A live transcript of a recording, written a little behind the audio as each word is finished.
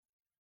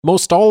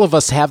Most all of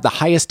us have the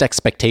highest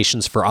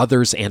expectations for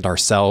others and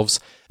ourselves,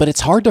 but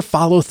it's hard to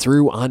follow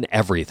through on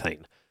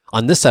everything.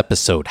 On this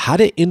episode, how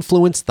to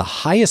influence the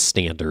highest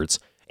standards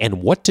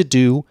and what to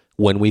do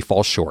when we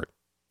fall short.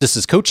 This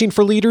is Coaching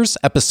for Leaders,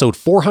 episode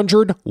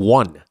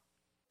 401.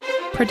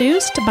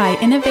 Produced by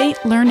Innovate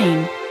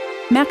Learning,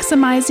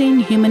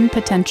 maximizing human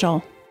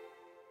potential.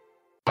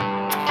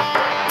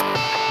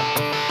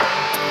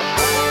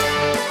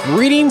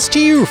 Greetings to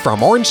you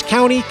from Orange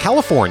County,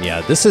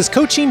 California. This is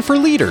Coaching for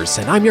Leaders,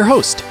 and I'm your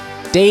host,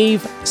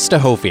 Dave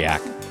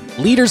Stachowiak.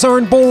 Leaders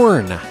aren't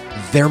born,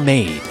 they're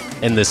made.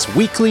 And this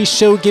weekly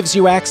show gives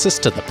you access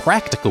to the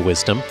practical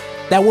wisdom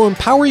that will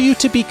empower you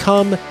to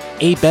become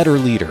a better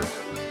leader.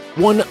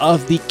 One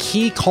of the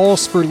key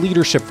calls for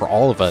leadership for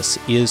all of us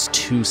is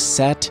to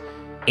set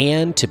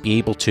and to be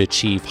able to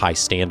achieve high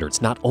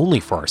standards, not only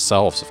for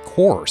ourselves, of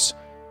course,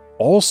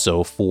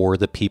 also for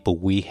the people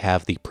we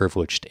have the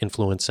privilege to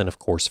influence, and of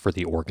course for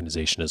the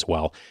organization as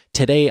well.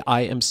 Today,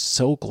 I am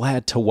so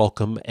glad to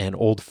welcome an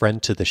old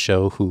friend to the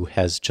show who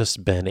has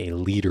just been a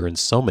leader in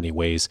so many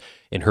ways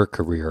in her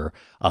career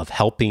of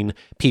helping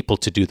people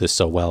to do this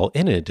so well.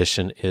 In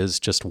addition is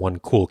just one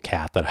cool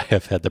cat that I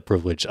have had the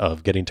privilege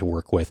of getting to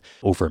work with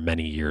over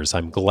many years.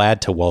 I'm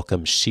glad to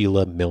welcome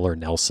Sheila Miller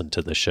Nelson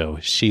to the show.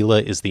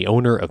 Sheila is the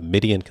owner of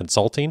Midian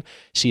Consulting.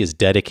 She is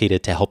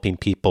dedicated to helping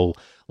people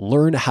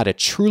learn how to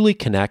truly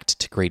connect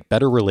to create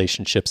better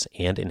relationships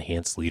and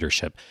enhance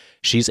leadership.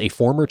 She's a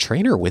former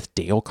trainer with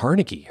Dale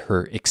Carnegie.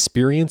 Her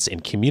experience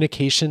in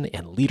communication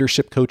and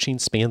leadership coaching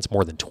spans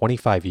more than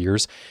 25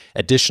 years.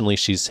 Additionally,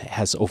 she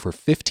has over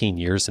 15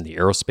 years in the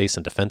aerospace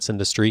and defense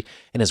industry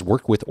and has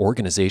worked with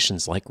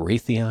organizations like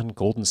Raytheon,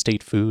 Golden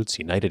State Foods,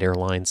 United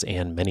Airlines,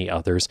 and many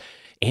others.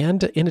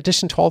 And in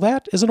addition to all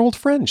that, is an old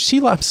friend.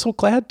 Sheila, I'm so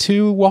glad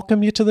to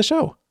welcome you to the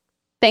show.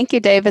 Thank you,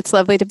 Dave. It's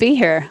lovely to be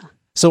here.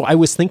 So I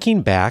was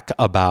thinking back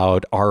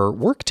about our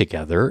work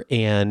together,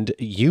 and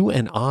you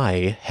and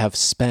I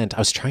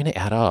was trying to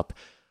add up,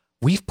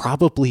 we've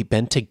probably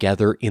been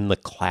together in the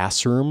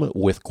classroom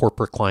with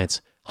corporate clients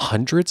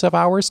hundreds of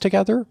hours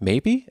together,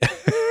 maybe?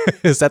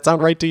 Does that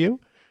sound right to you?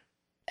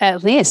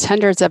 At least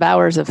hundreds of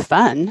hours of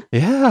fun.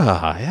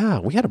 Yeah.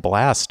 We had a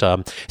blast.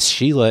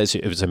 Sheila,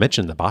 as I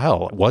mentioned in the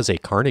bio, was a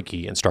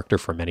Carnegie instructor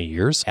for many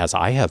years, as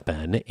I have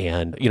been.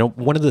 And,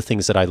 one of the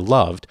things that I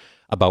loved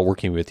about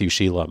working with you,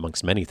 Sheila,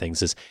 amongst many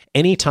things, is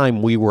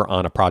anytime we were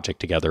on a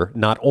project together,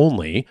 not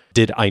only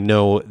did I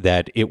know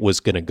that it was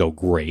going to go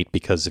great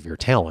because of your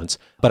talents,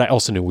 but I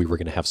also knew we were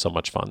going to have so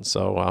much fun.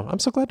 So I'm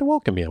so glad to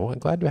welcome you. I'm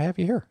glad to have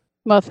you here.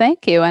 Well,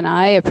 thank you. And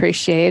I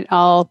appreciate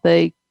all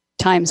the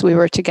times we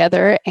were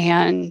together.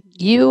 And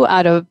you,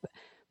 out of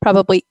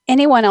probably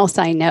anyone else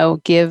I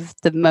know, give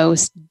the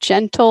most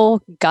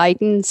gentle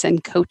guidance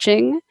and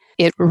coaching.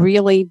 It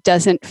really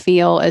doesn't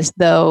feel as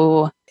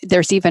though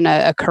there's even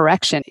a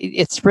correction.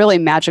 It's really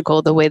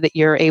magical the way that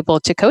you're able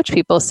to coach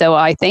people. So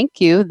I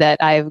thank you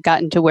that I've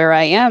gotten to where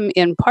I am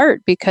in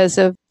part because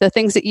of the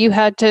things that you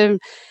had to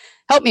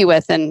help me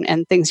with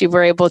and things you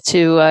were able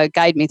to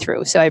guide me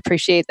through. So I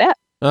appreciate that.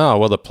 Oh,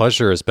 well, the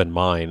pleasure has been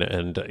mine.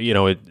 And,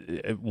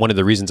 one of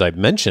the reasons I've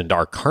mentioned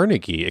our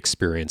Carnegie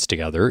experience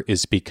together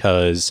is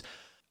because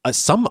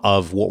some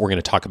of what we're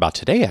going to talk about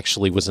today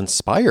actually was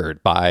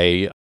inspired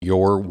by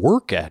your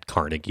work at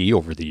Carnegie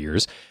over the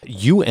years.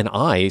 You and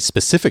I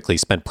specifically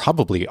spent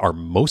probably our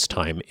most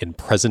time in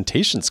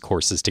presentations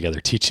courses together,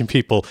 teaching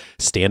people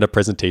stand-up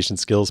presentation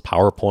skills,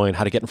 PowerPoint,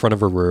 how to get in front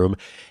of a room.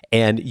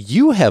 And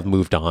you have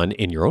moved on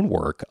in your own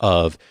work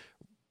of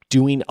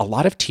doing a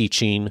lot of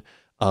teaching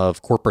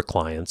of corporate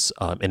clients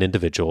and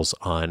individuals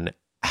on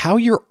how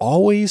you're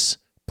always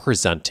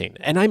presenting.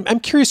 And I'm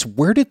curious,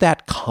 where did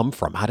that come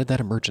from? How did that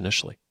emerge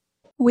initially?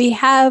 We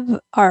have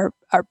our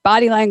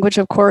body language,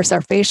 of course,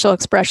 our facial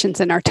expressions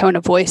and our tone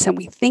of voice. And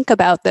we think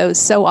about those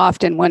so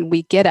often when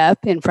we get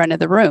up in front of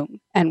the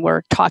room and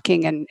we're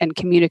talking and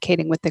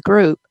communicating with the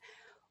group.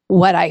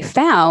 What I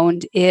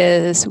found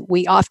is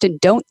we often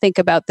don't think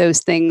about those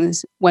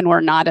things when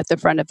we're not at the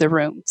front of the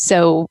room.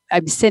 So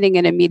I'm sitting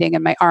in a meeting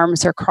and my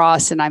arms are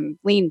crossed and I'm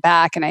leaned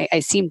back and I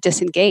seem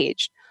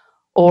disengaged.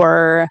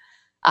 Or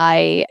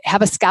I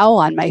have a scowl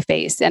on my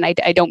face and I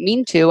don't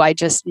mean to.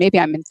 Maybe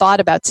I'm in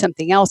thought about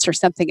something else or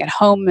something at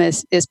home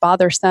is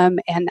bothersome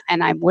and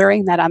I'm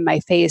wearing that on my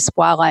face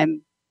while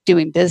I'm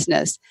doing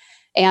business.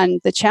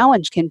 And the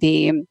challenge can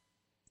be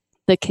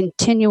the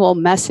continual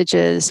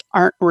messages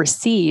aren't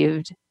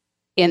received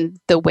in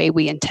the way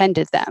we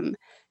intended them.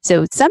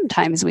 So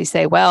sometimes we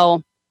say,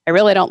 well, I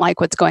really don't like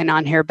what's going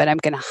on here, but I'm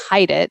going to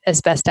hide it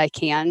as best I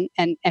can.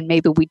 And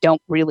maybe we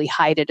don't really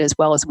hide it as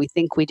well as we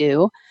think we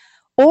do.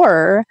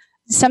 Or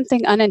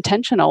something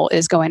unintentional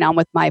is going on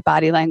with my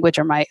body language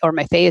or my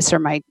face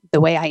or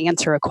the way I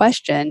answer a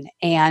question,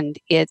 and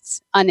it's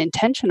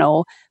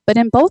unintentional. But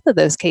in both of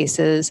those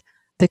cases,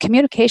 the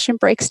communication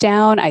breaks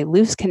down, I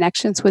lose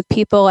connections with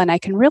people, and I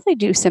can really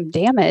do some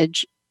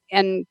damage.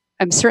 And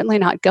I'm certainly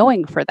not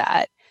going for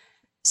that.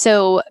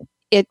 So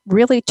it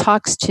really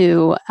talks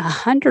to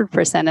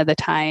 100% of the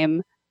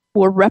time,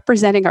 we're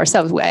representing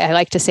ourselves. I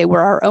like to say we're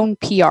our own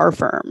PR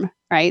firm,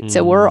 right?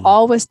 So we're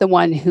always the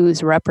one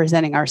who's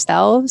representing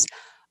ourselves.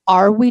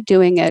 Are we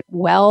doing it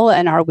well,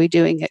 and are we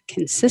doing it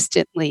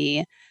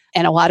consistently?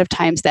 And a lot of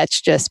times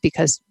that's just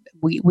because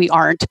we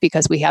aren't,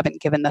 because we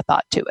haven't given the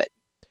thought to it.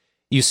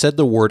 You said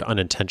the word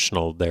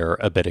unintentional there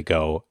a bit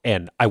ago,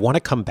 and I want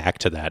to come back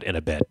to that in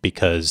a bit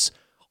because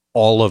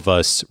all of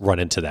us run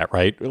into that,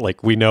 right?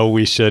 Like, we know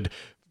we should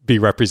be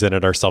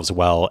represented ourselves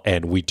well,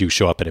 and we do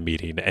show up at a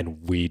meeting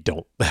and we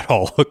don't at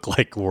all look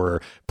like we're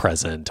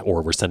present,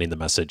 or we're sending the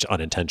message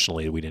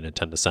unintentionally we didn't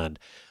intend to send.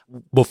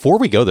 Before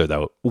we go there,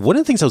 though, one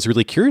of the things I was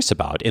really curious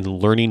about in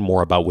learning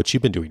more about what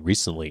you've been doing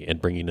recently and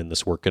bringing in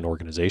this work in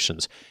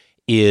organizations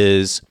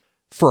is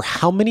for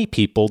how many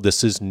people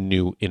this is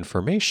new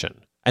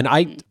information. And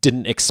I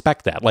didn't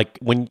expect that. Like,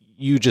 when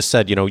you just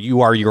said,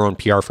 you are your own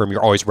PR firm,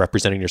 you're always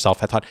representing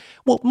yourself, I thought,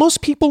 well,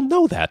 most people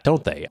know that,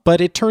 don't they?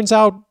 But it turns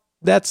out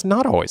that's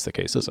not always the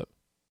case, is it?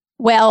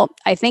 Well,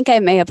 I think I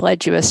may have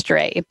led you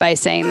astray by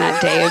saying that,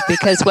 Dave,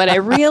 because what I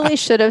really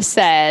should have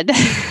said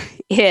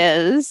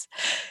is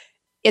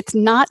it's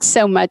not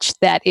so much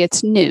that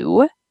it's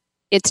new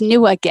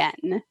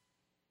again.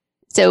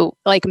 So,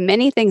 like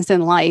many things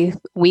in life,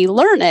 we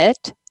learn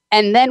it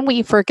and then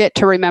we forget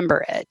to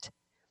remember it.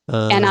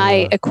 And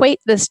I equate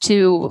this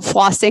to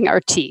flossing our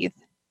teeth,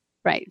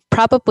 right?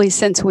 Probably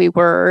since we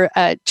were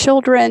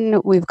children,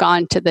 we've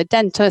gone to the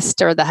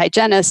dentist or the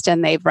hygienist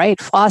and they've,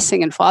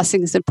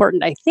 flossing is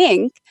important. I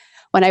think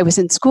when I was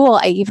in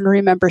school, I even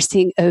remember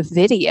seeing a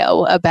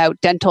video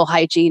about dental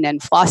hygiene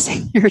and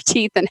flossing your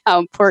teeth and how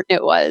important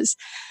it was.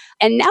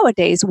 And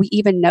nowadays, we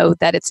even know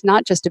that it's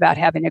not just about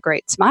having a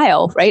great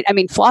smile, right? I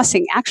mean,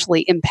 flossing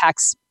actually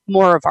impacts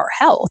more of our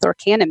health, or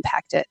can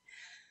impact it.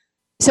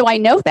 So I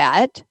know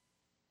that.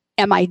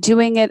 Am I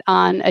doing it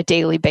on a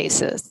daily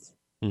basis?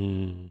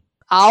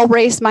 I'll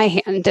raise my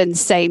hand and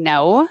say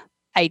no.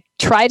 I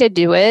try to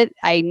do it.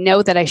 I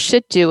know that I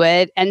should do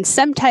it. And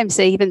sometimes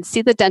I even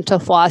see the dental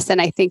floss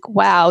and I think,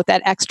 wow,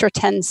 that extra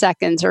 10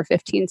 seconds or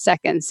 15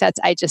 seconds,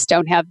 I just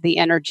don't have the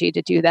energy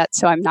to do that.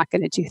 So I'm not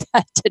going to do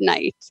that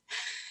tonight.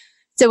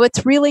 So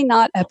it's really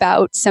not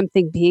about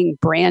something being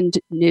brand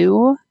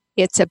new.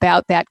 It's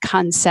about that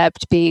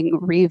concept being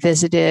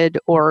revisited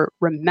or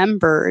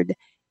remembered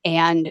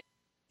and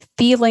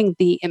feeling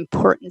the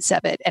importance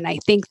of it. And I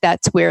think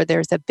that's where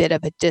there's a bit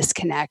of a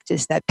disconnect,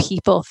 is that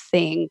people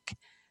think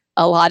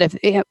a lot of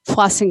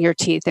flossing your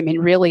teeth. I mean,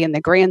 really, in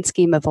the grand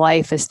scheme of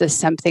life, is this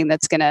something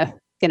that's going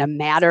to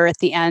matter at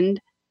the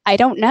end? I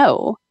don't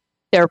know.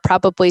 There are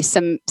probably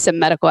some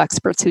medical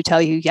experts who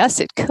tell you, yes,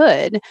 it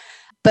could.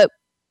 But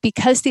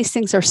because these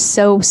things are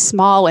so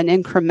small and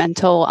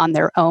incremental on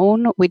their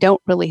own, we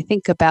don't really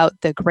think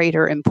about the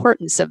greater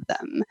importance of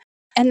them.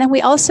 And then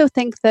we also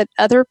think that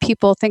other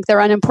people think they're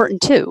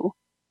unimportant too.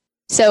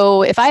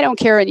 So if I don't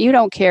care and you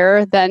don't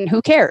care, then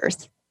who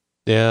cares?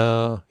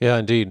 Yeah,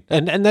 indeed.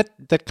 And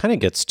that kind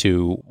of gets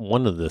to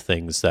one of the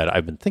things that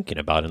I've been thinking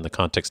about in the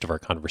context of our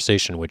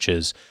conversation, which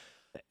is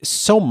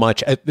so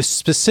much,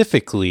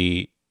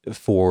 specifically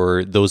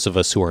for those of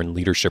us who are in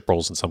leadership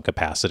roles in some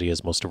capacity,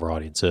 as most of our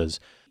audience is,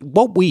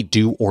 what we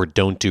do or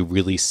don't do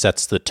really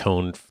sets the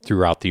tone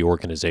throughout the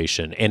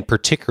organization. And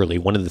particularly,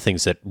 one of the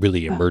things that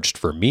really emerged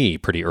for me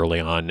pretty early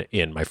on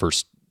in my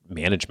first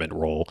management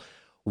role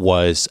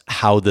was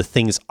how the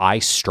things I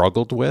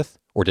struggled with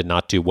or did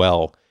not do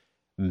well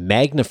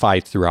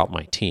magnified throughout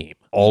my team.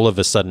 All of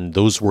a sudden,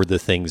 those were the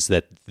things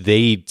that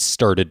they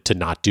started to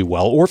not do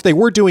well. Or if they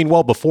were doing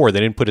well before, they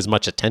didn't put as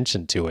much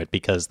attention to it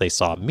because they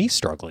saw me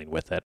struggling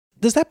with it.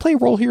 Does that play a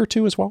role here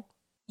too as well?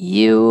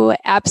 You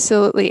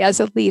absolutely, as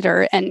a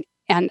leader,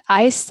 and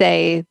I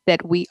say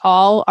that we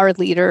all are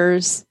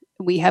leaders.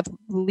 We have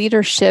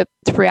leadership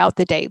throughout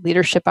the day,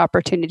 leadership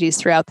opportunities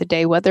throughout the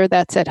day, whether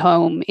that's at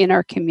home, in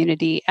our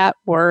community, at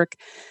work.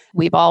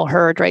 We've all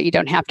heard, right? You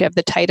don't have to have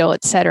the title,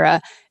 et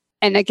cetera.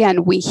 And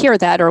again, we hear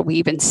that, or we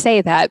even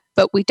say that,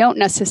 but we don't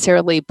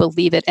necessarily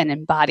believe it and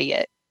embody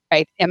it,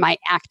 right? Am I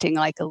acting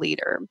like a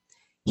leader?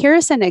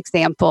 Here's an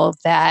example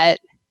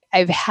that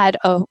I've had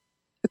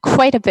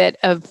quite a bit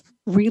of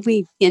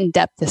really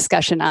in-depth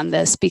discussion on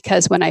this,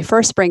 because when I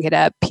first bring it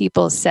up,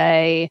 people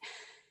say,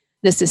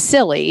 this is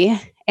silly.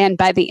 And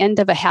by the end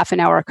of a half an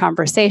hour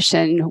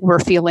conversation, we're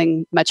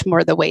feeling much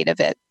more the weight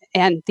of it.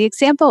 And the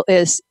example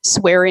is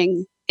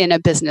swearing in a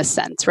business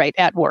sense, right,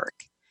 at work.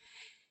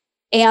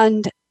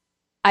 And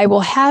I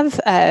will have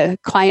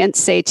clients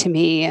say to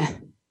me,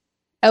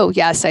 oh,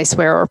 yes, I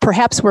swear, or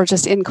perhaps we're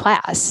just in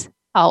class.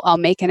 I'll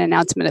make an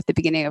announcement at the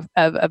beginning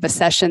of a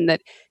session that,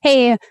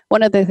 hey,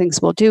 one of the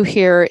things we'll do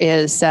here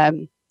is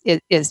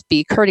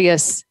be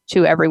courteous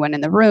to everyone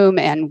in the room.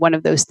 And one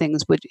of those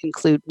things would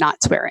include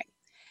not swearing.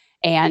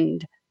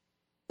 And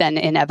then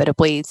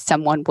inevitably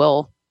someone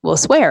will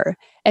swear.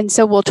 And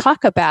so we'll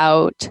talk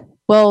about,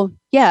 well,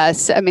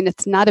 yes, I mean,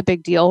 it's not a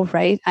big deal,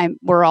 right?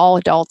 We're all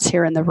adults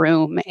here in the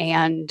room,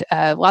 and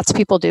lots of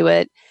people do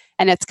it.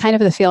 And it's kind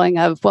of the feeling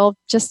of, well,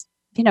 just,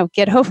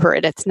 get over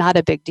it. It's not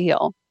a big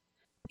deal.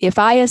 If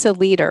I, as a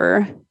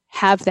leader,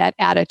 have that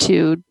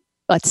attitude,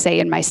 let's say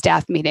in my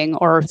staff meeting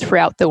or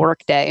throughout the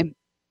workday,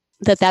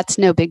 that's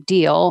no big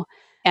deal,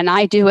 and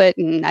I do it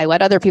and I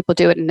let other people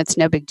do it and it's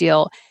no big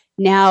deal.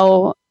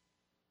 Now,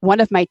 one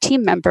of my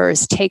team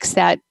members takes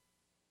that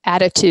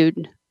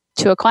attitude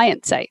to a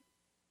client site,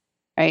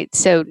 right?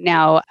 So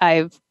now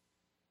I've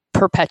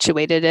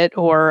perpetuated it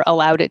or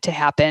allowed it to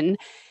happen.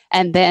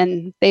 And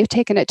then they've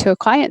taken it to a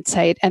client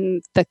site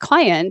and the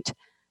client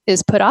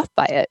is put off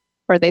by it,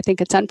 or they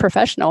think it's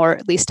unprofessional or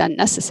at least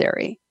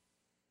unnecessary.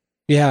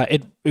 Yeah,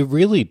 it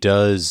really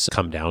does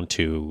come down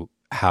to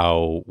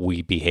how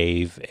we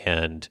behave,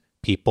 and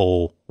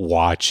people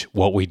watch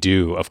what we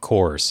do, of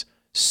course,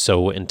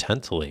 so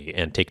intently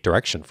and take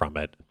direction from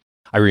it.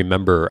 I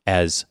remember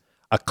as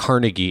a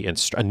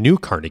new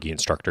Carnegie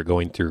instructor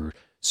going through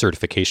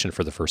certification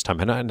for the first time,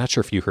 and I'm not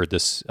sure if you heard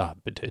this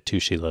too,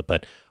 Sheila,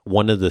 but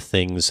one of the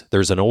things,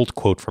 there's an old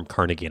quote from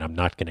Carnegie, and I'm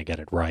not going to get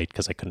it right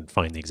because I couldn't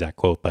find the exact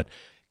quote, but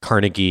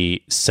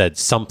Carnegie said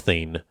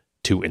something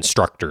to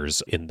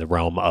instructors in the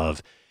realm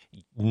of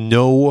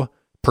no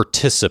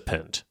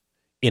participant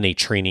in a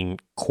training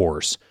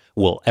course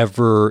will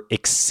ever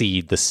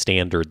exceed the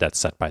standard that's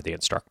set by the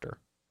instructor.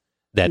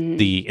 That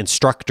the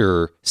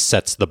instructor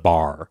sets the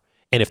bar.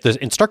 And if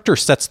the instructor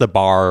sets the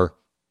bar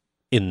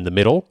in the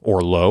middle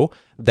or low,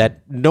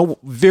 that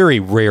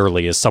very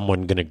rarely is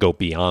someone going to go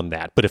beyond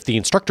that. But if the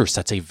instructor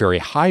sets a very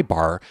high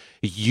bar,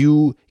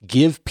 you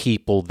give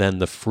people then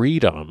the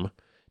freedom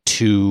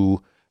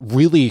to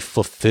really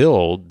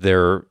fulfill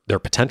their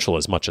potential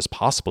as much as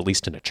possible, at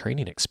least in a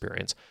training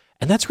experience.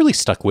 And that's really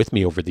stuck with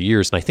me over the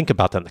years. And I think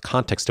about that in the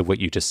context of what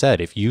you just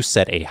said. If you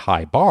set a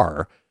high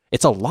bar,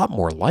 it's a lot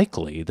more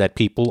likely that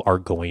people are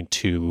going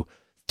to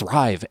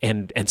thrive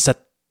and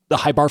set the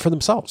high bar for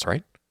themselves,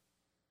 right?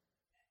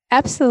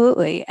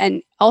 Absolutely.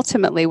 And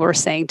ultimately, we're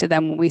saying to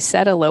them when we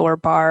set a lower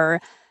bar,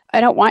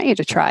 I don't want you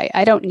to try.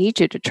 I don't need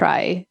you to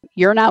try.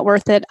 You're not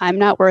worth it. I'm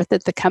not worth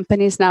it. The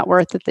company's not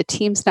worth it. The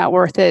team's not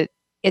worth it.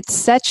 It's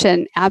such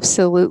an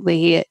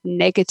absolutely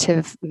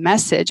negative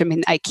message. I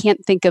mean, I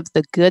can't think of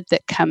the good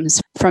that comes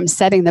from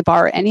setting the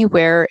bar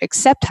anywhere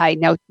except high.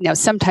 Now,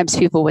 sometimes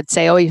people would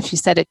say, oh, if you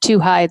set it too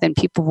high, then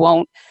people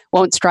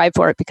won't strive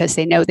for it because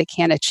they know they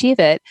can't achieve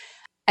it.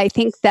 I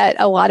think that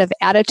a lot of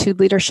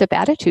leadership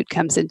attitude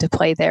comes into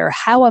play there.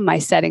 How am I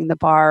setting the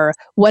bar?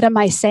 What am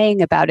I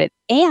saying about it?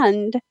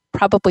 And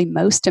probably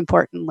most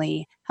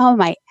importantly, how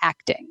am I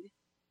acting?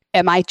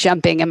 Am I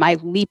jumping? Am I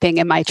leaping?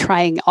 Am I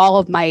trying all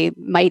of my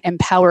might and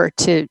power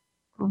to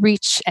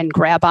reach and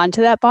grab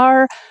onto that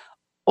bar?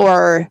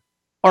 Or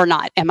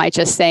not? Am I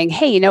just saying,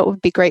 hey, it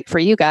would be great for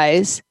you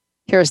guys.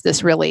 Here's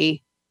this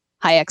really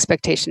high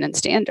expectation and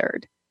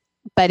standard.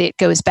 But it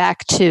goes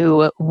back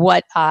to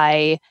what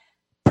I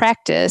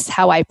practice,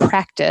 how I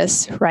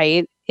practice,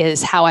 right,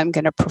 is how I'm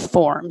going to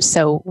perform.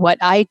 So what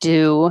I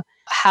do,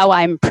 how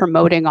I'm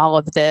promoting all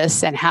of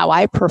this and how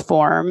I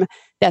perform,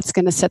 that's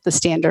going to set the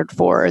standard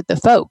for the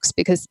folks.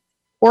 Because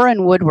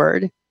Orrin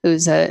Woodward,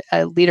 who's a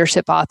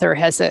leadership author,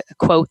 has a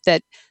quote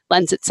that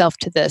lends itself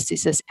to this. He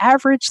says,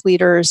 average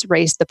leaders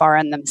raise the bar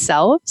on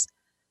themselves.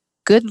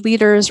 Good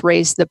leaders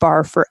raise the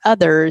bar for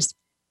others.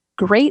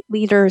 Great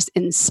leaders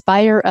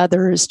inspire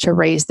others to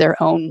raise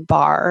their own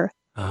bar.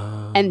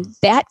 And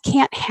that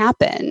can't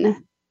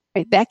happen.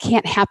 Right? That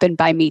can't happen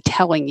by me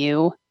telling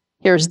you,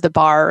 here's the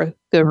bar,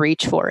 go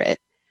reach for it.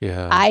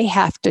 Yeah. I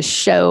have to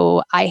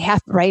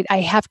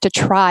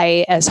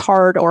try as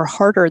hard or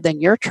harder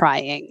than you're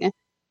trying,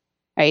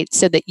 right?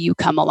 So that you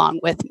come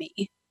along with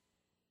me.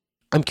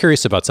 I'm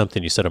curious about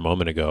something you said a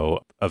moment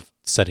ago of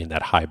setting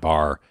that high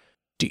bar.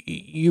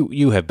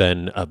 You have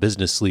been a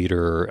business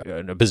leader,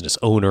 a business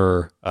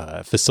owner,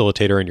 a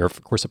facilitator, and you're,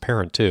 of course, a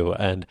parent too.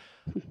 And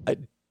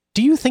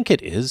do you think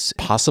it is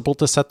possible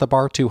to set the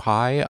bar too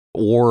high,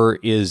 or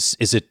is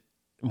it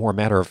more a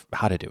matter of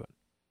how to do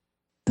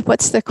it?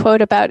 What's the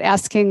quote about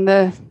asking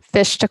the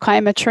fish to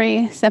climb a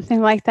tree?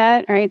 Something like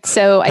that, right?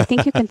 So I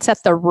think you can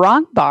set the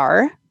wrong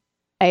bar.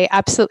 I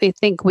absolutely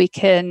think we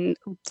can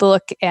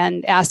look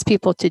and ask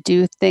people to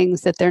do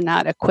things that they're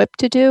not equipped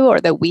to do or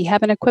that we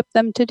haven't equipped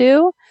them to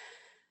do.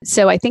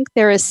 So I think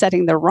there is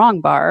setting the wrong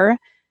bar.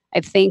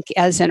 I think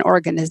as an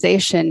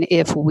organization,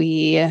 if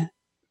we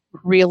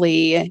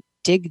really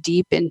dig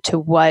deep into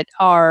what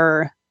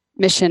our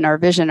mission, our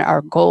vision,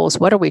 our goals,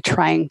 what are we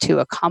trying to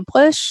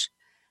accomplish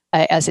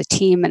as a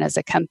team and as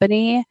a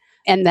company,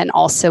 and then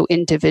also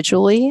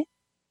individually,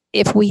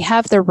 if we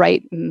have the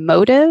right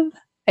motive,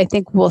 I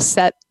think we'll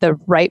set the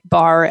right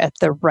bar at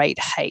the right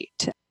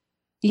height.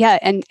 Yeah,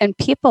 and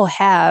people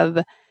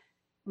have,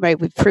 right,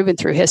 we've proven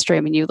through history,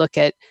 I mean, you look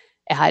at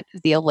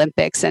the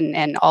Olympics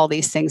and all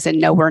these things, and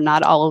no, we're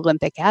not all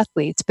Olympic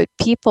athletes, but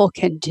people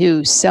can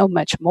do so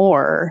much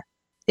more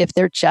if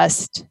they're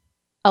just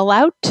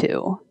allowed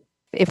to.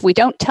 If we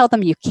don't tell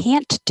them you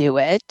can't do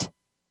it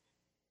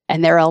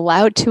and they're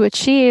allowed to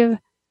achieve,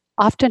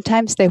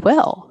 oftentimes they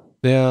will.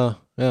 Yeah.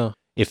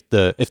 If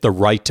the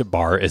right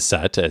bar is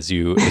set, as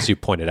you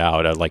pointed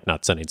out, I like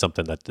not sending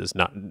something that is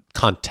not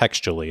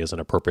contextually isn't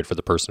appropriate for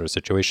the person or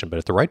situation, but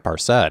if the right bar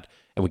is set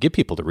and we give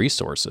people the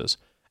resources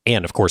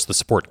and of course the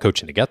support and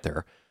coaching to get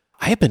there,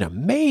 I have been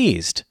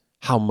amazed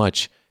how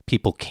much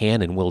people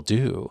can and will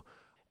do.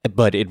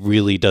 But it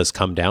really does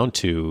come down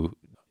to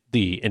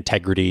the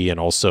integrity and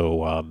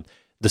also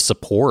the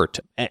support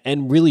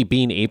and really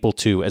being able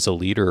to, as a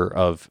leader,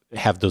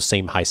 have those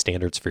same high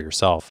standards for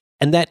yourself.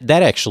 And that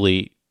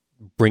actually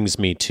brings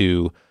me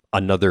to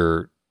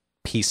another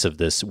piece of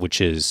this, which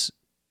is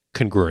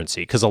congruency.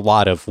 Because a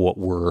lot of what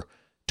we're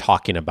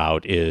talking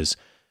about is,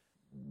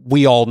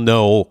 we all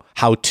know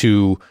how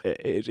to,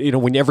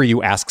 whenever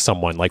you ask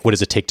someone, like, what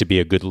does it take to be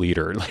a good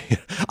leader?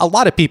 A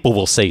lot of people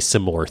will say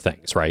similar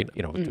things, right?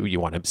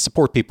 You want to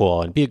support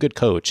people and be a good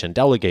coach and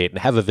delegate and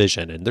have a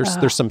vision. And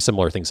there's some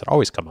similar things that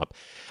always come up.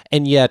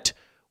 And yet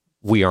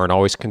we aren't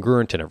always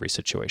congruent in every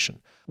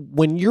situation.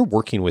 When you're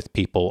working with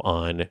people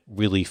on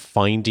really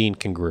finding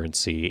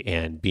congruency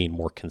and being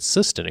more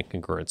consistent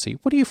in congruency,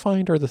 what do you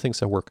find are the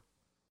things that work?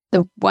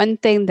 The one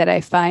thing that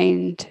I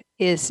find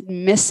is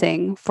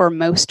missing for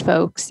most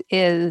folks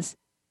is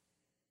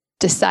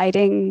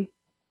deciding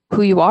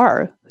who you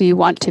are, who you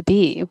want to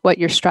be, what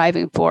you're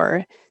striving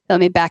for. Let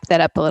me back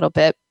that up a little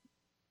bit.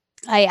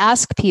 I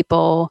ask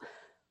people,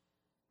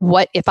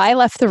 what if I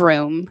left the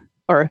room,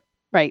 or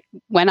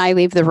when I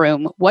leave the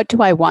room, what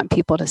do I want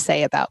people to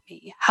say about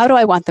me? How do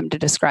I want them to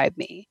describe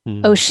me?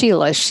 Oh,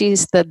 Sheila,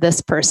 she's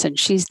this person,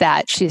 she's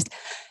that,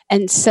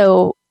 and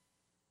so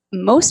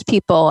most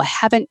people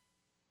have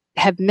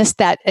missed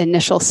that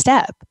initial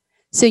step.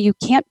 So you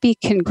can't be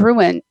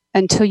congruent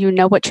until you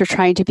know what you're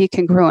trying to be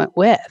congruent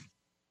with.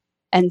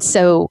 And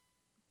so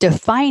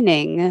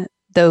defining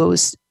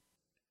those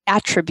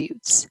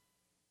attributes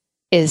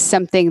is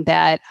something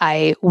that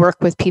I work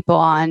with people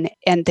on.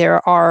 And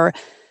there are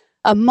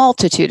a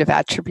multitude of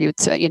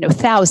attributes,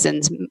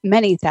 thousands,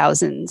 many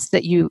thousands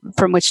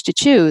from which to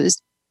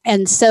choose.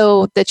 And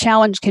so the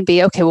challenge can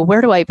be, okay, well, where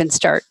do I even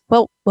start?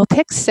 Well, we'll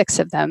pick 6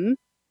 of them.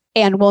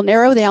 And we'll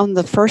narrow down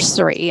the first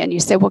 3. And you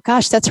say, well,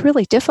 gosh, that's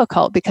really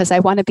difficult because I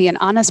want to be an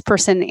honest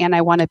person and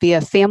I want to be a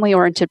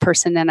family-oriented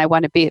person and I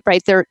want to be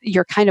right there.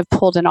 You're kind of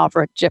pulled in all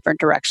different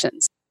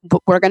directions.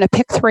 But we're going to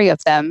pick 3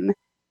 of them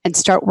and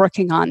start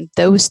working on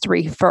those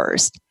 3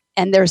 first.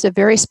 And there's a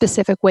very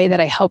specific way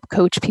that I help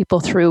coach people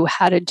through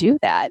how to do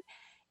that.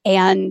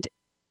 And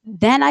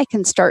then I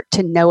can start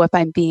to know if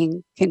I'm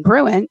being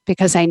congruent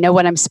because I know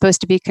what I'm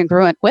supposed to be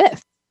congruent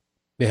with.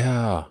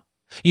 Yeah.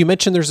 You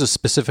mentioned there's a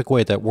specific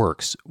way that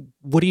works.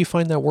 What do you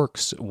find that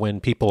works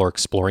when people are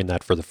exploring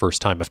that for the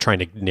first time, of trying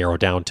to narrow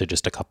down to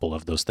just a couple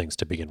of those things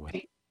to begin with?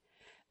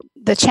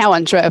 The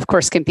challenge, of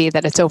course, can be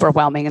that it's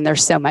overwhelming and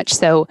there's so much.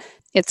 So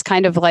it's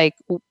kind of like,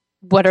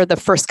 what are the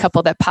first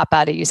couple that pop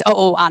out of you?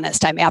 Oh,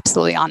 honest, I'm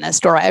absolutely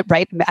honest. Or I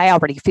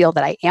already feel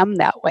that I am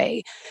that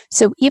way.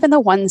 So even the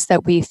ones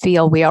that we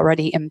feel we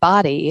already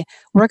embody,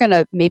 we're going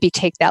to maybe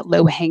take that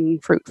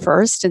low-hanging fruit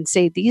first and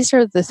say, these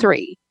are the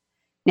 3.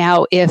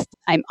 Now, if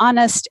I'm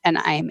honest and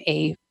I'm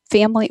a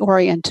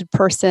family-oriented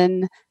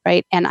person,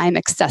 right, and I'm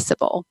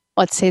accessible,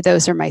 let's say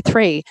those are my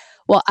 3.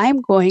 Well,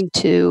 I'm going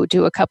to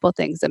do a couple of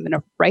things. I'm going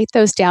to write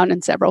those down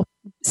in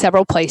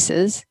several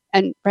places.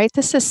 And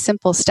this is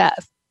simple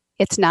stuff.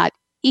 It's not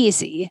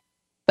easy,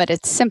 but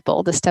it's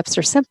simple. The steps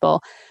are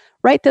simple.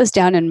 Write those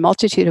down in a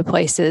multitude of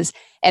places.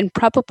 And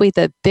probably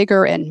the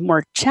bigger and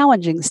more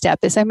challenging step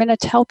is I'm going to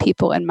tell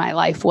people in my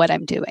life what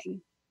I'm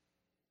doing.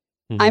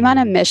 I'm on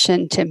a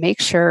mission to make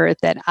sure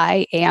that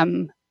I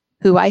am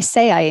who I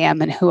say I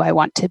am and who I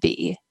want to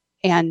be.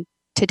 And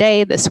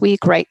today, this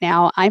week, right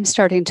now, I'm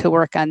starting to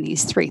work on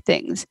these 3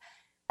 things.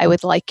 I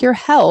would like your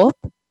help.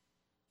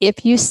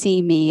 If you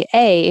see me,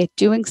 A,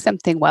 doing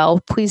something well,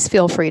 please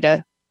feel free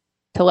to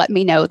let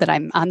me know that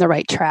I'm on the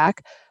right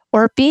track.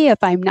 Or B, if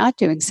I'm not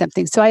doing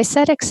something. So I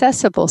said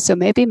accessible. So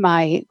maybe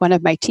one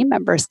of my team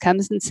members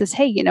comes and says,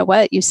 hey, you know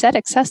what? You said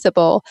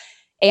accessible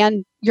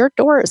and your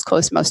door is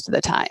closed most of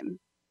the time.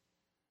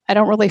 I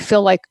don't really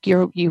feel like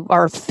you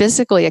are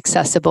physically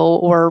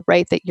accessible, or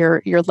that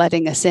you're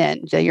letting us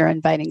in, that you're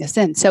inviting us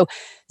in. So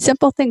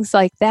simple things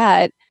like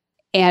that.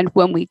 And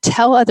when we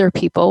tell other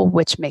people,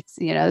 which makes,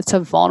 it's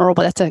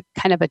that's a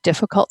kind of a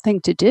difficult thing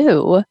to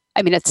do.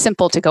 I mean, it's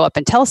simple to go up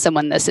and tell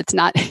someone this. It's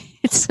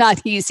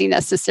not easy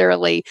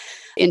necessarily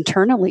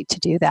internally to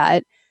do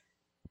that.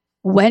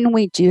 When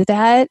we do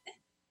that,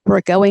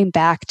 we're going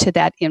back to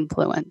that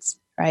influence,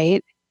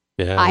 right?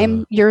 Yeah.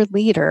 I'm your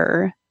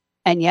leader.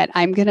 And yet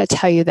I'm going to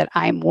tell you that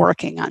I'm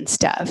working on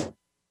stuff.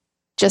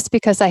 Just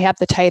because I have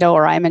the title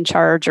or I'm in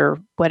charge or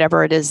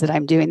whatever it is that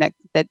I'm doing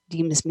that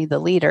deems me the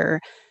leader,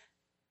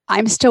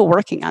 I'm still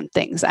working on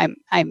things.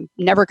 I'm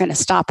never going to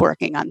stop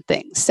working on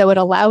things. So it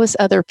allows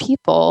other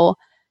people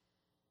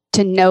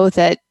to know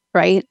that,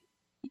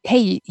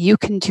 hey, you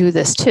can do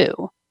this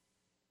too.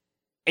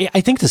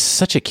 I think this is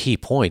such a key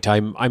point.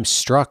 I'm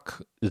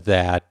struck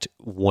that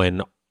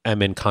when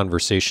I'm in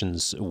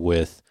conversations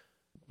with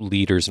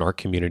leaders in our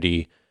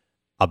community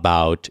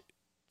about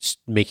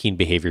making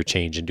behavior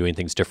change and doing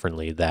things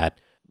differently, that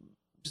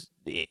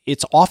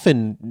it's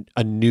often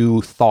a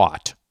new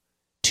thought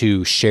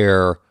to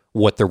share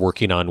what they're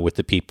working on with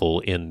the people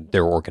in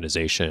their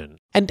organization.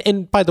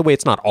 And by the way,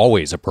 it's not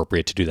always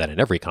appropriate to do that in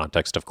every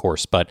context, of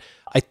course, but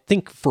I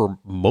think for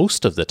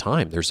most of the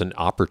time, there's an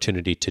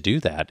opportunity to do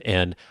that.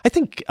 And I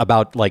think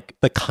about like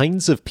the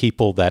kinds of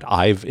people that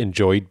I've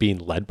enjoyed being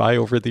led by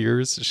over the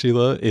years,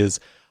 Sheila,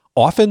 is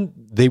often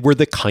they were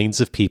the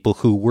kinds of people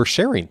who were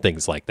sharing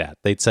things like that.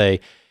 They'd say,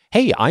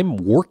 hey, I'm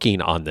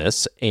working on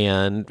this,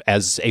 and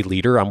as a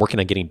leader, I'm working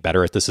on getting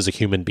better at this as a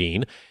human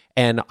being,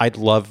 and I'd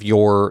love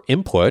your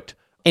input.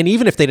 And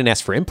even if they didn't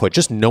ask for input,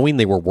 just knowing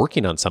they were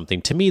working on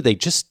something, to me, they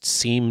just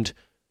seemed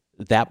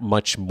that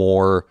much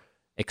more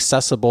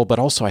accessible. But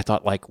also I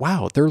thought like,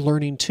 wow, they're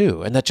learning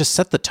too. And that just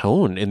set the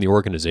tone in the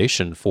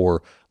organization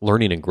for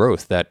learning and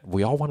growth that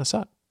we all want to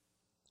set.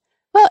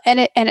 Well,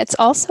 and it's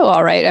also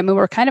all right. I mean,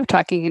 we're kind of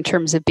talking in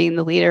terms of being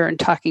the leader and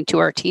talking to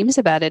our teams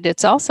about it.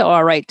 It's also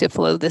all right to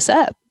flow this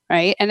up.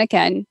 Right. And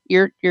again,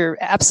 you're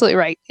absolutely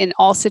right. In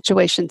all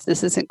situations,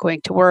 this isn't going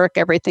to work.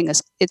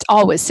 It's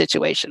always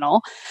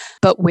situational,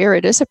 but where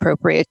it is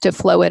appropriate to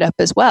flow it up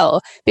as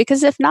well.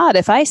 Because if not,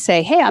 if I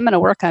say, hey, I'm going to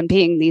work on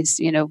being these,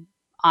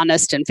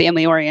 honest and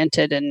family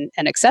oriented and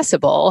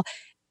accessible,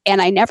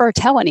 and I never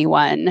tell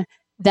anyone,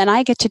 then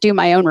I get to do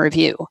my own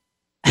review.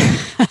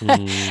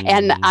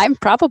 And I'm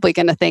probably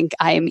going to think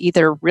I am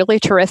either really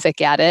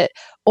terrific at it,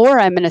 or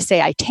I'm going to say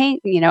I'm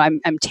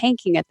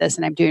tanking at this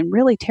and I'm doing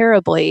really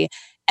terribly.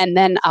 And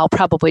then I'll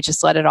probably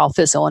just let it all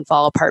fizzle and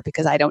fall apart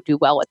because I don't do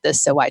well at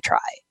this, so I try.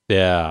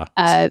 Yeah.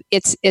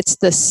 It's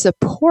the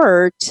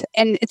support,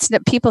 and it's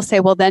that people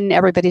say, well, then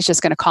everybody's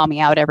just going to call me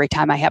out every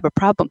time I have a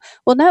problem.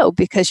 Well, no,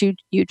 because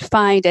you'd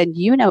find, and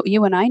you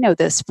and I know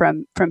this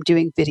from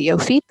doing video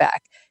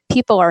feedback,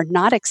 people are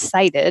not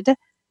excited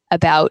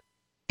about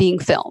being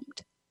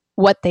filmed.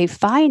 What they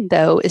find,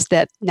 though, is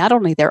that not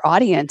only their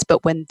audience,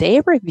 but when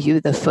they review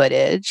the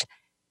footage,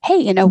 hey,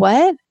 you know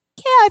what?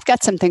 Yeah, I've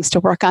got some things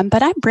to work on,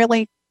 but I'm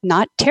really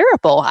not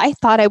terrible. I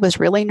thought I was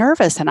really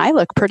nervous and I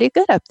look pretty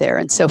good up there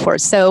and so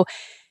forth. So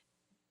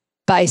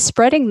by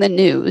spreading the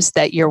news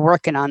that you're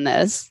working on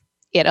this,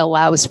 it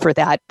allows for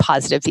that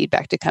positive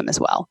feedback to come as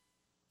well.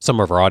 Some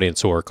of our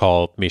audience will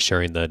recall me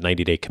sharing the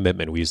 90-day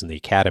commitment we use in the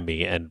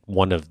Academy. And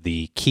one of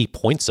the key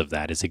points of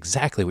that is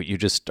exactly what you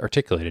just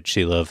articulated,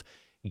 Sheila, of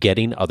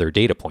getting other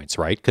data points,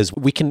 right? Because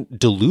we can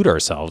delude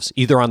ourselves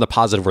either on the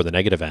positive or the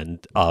negative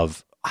end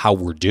of how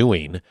we're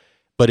doing.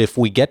 But if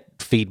we get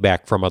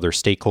feedback from other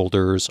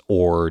stakeholders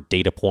or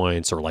data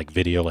points or like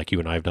video, like you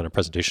and I have done in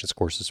presentations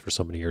courses for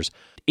so many years,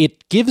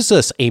 it gives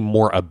us a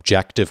more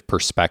objective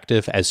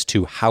perspective as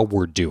to how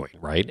we're doing,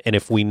 right? And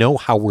if we know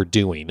how we're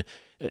doing,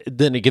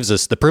 then it gives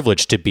us the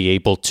privilege to be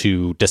able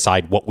to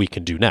decide what we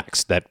can do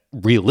next that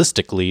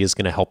realistically is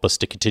going to help us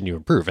to continue to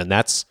improve. And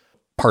that's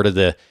part of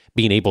the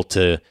being able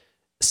to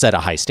set a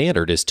high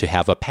standard, is to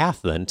have a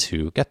path then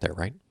to get there,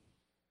 right?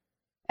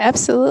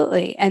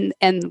 Absolutely. And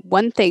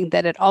one thing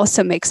that it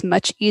also makes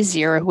much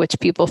easier, which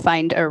people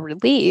find a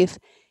relief,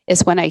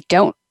 is when I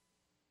don't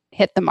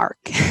hit the mark.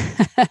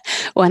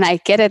 When I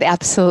get it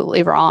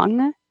absolutely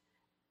wrong,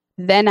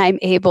 then I'm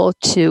able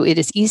to, it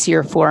is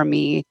easier for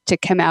me to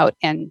come out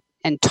and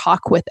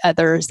talk with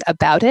others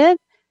about it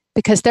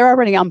because they're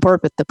already on board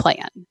with the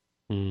plan.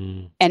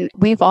 And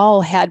we've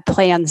all had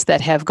plans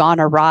that have gone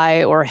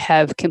awry or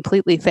have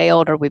completely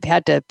failed, or we've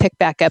had to pick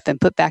back up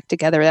and put back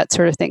together, that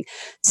sort of thing.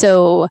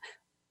 So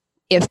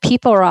if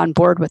people are on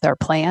board with our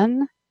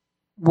plan,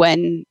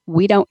 when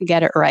we don't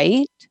get it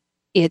right,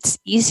 it's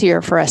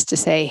easier for us to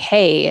say,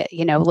 hey,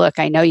 look,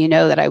 I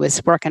know that I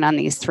was working on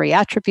these 3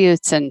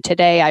 attributes, and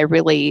today I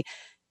really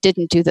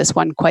didn't do this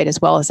one quite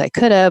as well as I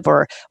could have,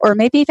 or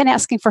maybe even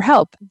asking for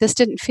help. This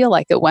didn't feel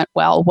like it went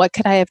well. What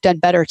could I have done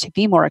better to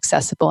be more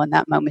accessible in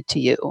that moment to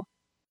you?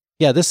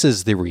 Yeah, this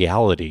is the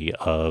reality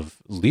of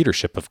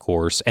leadership, of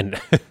course.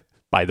 And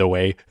by the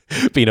way,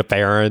 being a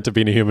parent,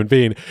 being a human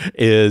being,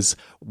 is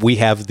we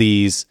have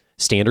these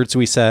standards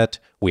we set.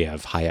 We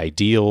have high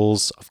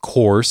ideals, of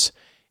course,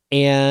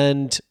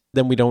 and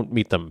then we don't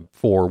meet them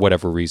for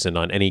whatever reason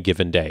on any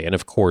given day. And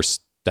of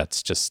course,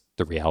 that's just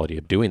the reality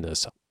of doing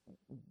this.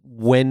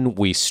 When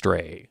we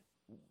stray,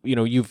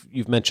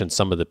 you've mentioned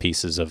some of the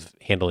pieces of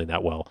handling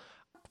that well.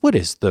 What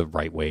is the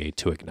right way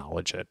to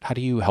acknowledge it? How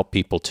do you help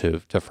people to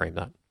frame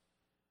that?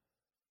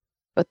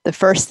 But the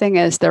first thing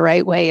is, the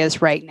right way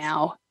is right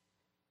now.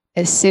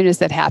 As soon as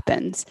that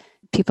happens,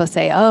 people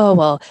say, oh,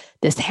 well,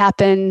 this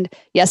happened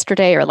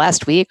yesterday or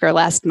last week or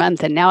last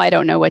month, and now I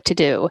don't know what to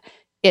do.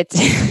 It's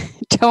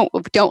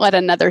don't let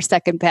another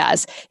second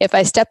pass. If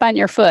I step on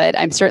your foot,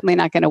 I'm certainly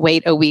not going to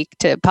wait a week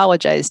to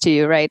apologize to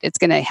you, right? It's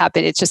going to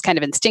happen. It's just kind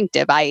of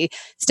instinctive. I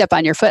step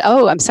on your foot.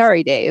 Oh, I'm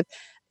sorry, Dave.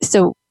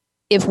 So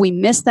if we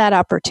miss that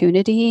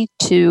opportunity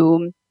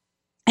to,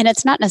 and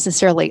it's not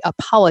necessarily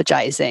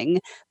apologizing,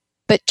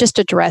 but just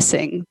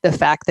addressing the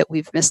fact that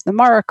we've missed the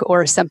mark,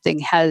 or something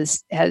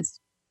has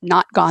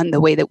not gone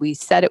the way that we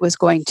said it was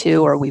going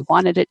to, or we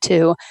wanted it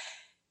to.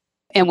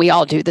 And we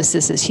all do this.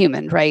 This is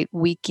human, right?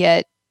 We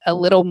get a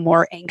little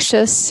more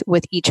anxious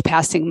with each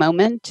passing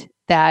moment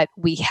that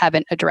we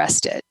haven't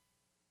addressed it.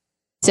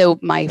 So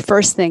my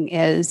first thing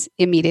is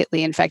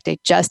immediately, in fact, I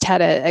just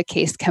had a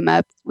case come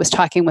up, was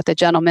talking with a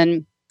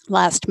gentleman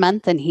last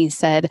month, and he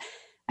said,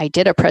 I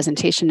did a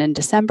presentation in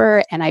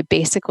December, and I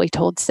basically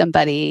told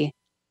somebody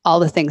all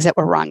the things that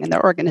were wrong in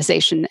their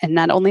organization. And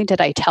not only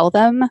did I tell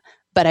them,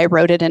 but I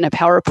wrote it in a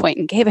PowerPoint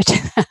and gave it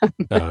to them.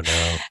 Oh,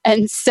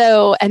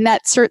 no. And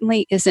that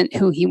certainly isn't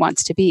who he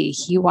wants to be.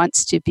 He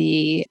wants to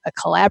be a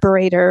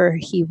collaborator.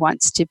 He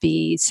wants to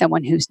be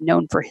someone who's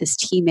known for his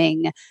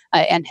teaming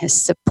and his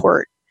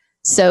support.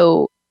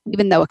 So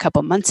even though a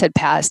couple months had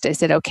passed, I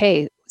said,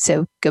 okay,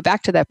 so go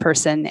back to that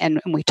person.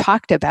 And we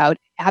talked about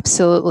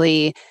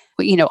absolutely,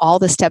 all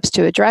the steps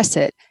to address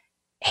it.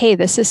 Hey,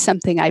 this is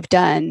something I've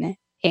done,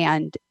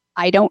 and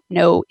I don't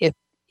know if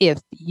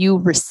you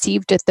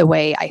received it the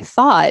way I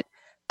thought,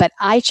 but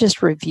I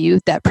just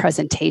reviewed that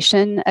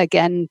presentation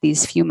again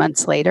these few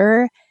months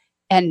later.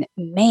 And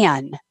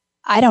man,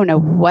 I don't know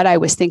what I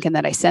was thinking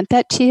that I sent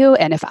that to you.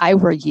 And if I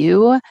were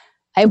you,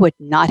 I would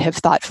not have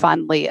thought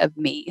fondly of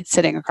me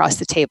sitting across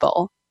the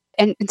table.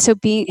 And so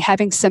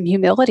having some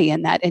humility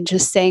in that and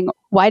just saying,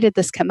 why did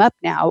this come up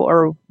now?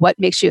 Or what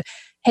makes you,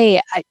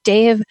 hey,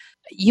 Dave,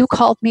 you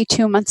called me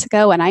 2 months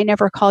ago and I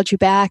never called you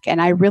back,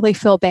 and I really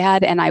feel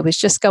bad. And I was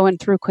just going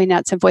through cleaning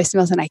out some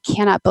voicemails and I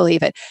cannot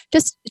believe it.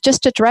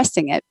 Just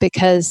addressing it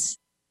because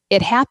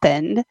it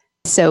happened.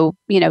 So,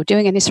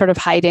 doing any sort of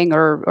hiding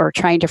or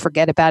trying to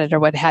forget about it or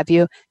what have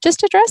you,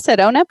 just address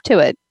it, own up to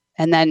it,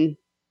 and then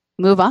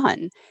move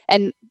on.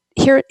 And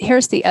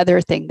here's the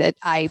other thing that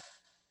I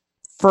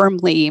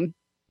firmly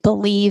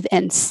believe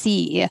and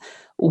see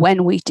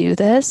when we do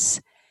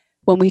this,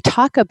 when we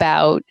talk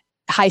about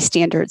high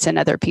standards in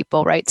other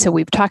people, right? So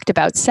we've talked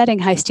about setting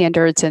high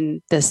standards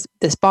and this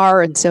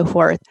bar and so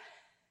forth.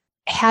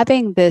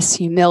 Having this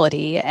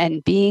humility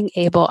and being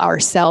able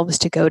ourselves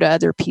to go to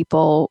other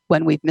people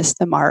when we've missed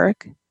the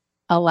mark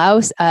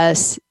allows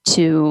us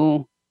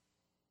to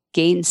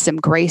gain some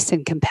grace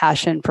and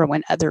compassion for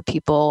when other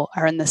people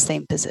are in the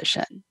same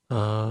position.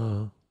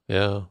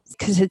 Yeah.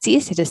 Because it's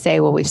easy to say,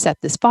 well, we've set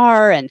this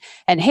bar and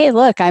hey,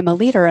 look, I'm a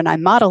leader and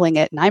I'm modeling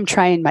it and I'm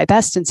trying my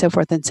best and so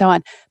forth and so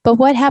on. But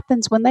what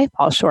happens when they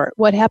fall short?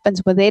 What happens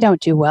when they don't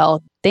do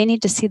well? They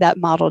need to see that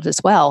modeled as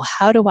well.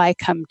 How do I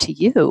come to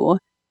you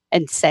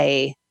and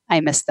say, I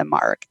missed the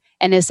mark?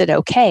 And is it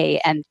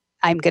okay? And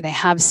I'm going to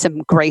have some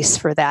grace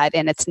for that.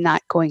 And it's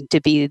not going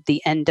to be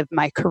the end of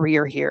my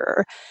career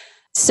here.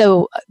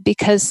 So,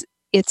 because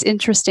it's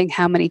interesting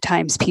how many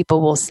times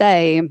people will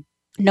say,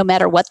 no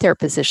matter what their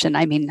position,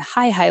 I mean,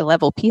 high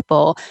level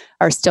people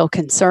are still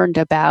concerned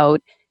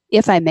about,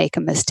 if I make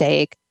a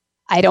mistake,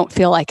 I don't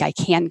feel like I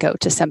can go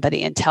to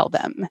somebody and tell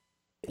them.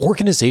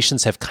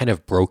 Organizations have kind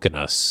of broken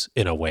us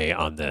in a way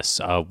on this.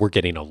 We're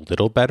getting a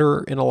little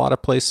better in a lot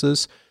of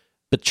places,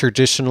 but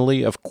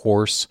traditionally, of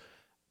course,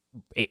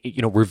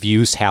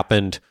 reviews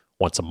happened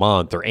once a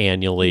month or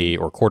annually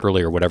or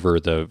quarterly or whatever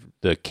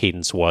the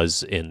cadence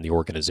was in the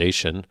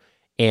organization.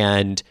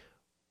 And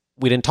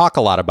we didn't talk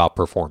a lot about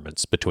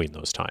performance between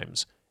those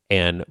times.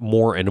 And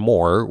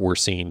more, we're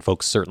seeing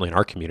folks, certainly in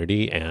our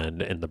community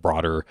and in the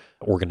broader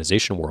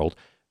organization world,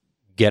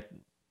 get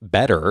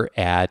better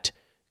at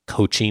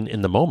coaching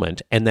in the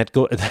moment. And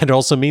that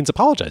also means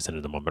apologizing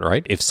in the moment,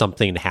 right? If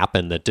something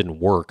happened that didn't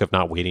work, of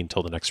not waiting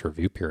until the next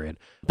review period.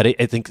 But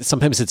I think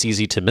sometimes it's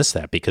easy to miss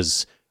that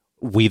because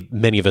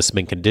many of us have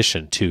been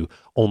conditioned to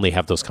only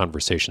have those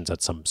conversations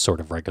at some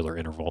sort of regular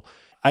interval.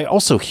 I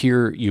also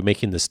hear you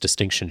making this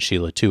distinction,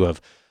 Sheila, too,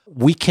 of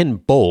we can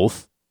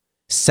both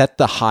set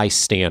the high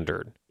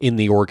standard in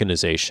the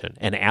organization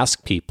and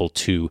ask people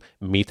to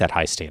meet that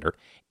high standard.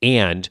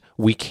 And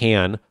we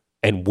can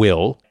and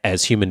will,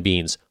 as human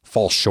beings,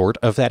 fall short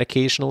of that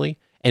occasionally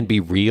and be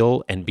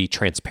real and be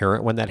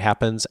transparent when that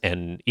happens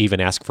and even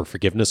ask for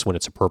forgiveness when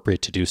it's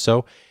appropriate to do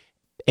so.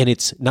 And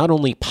it's not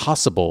only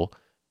possible,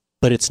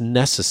 but it's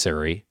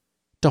necessary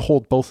to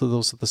hold both of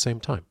those at the same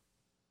time.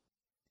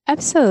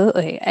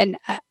 Absolutely. And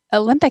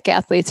Olympic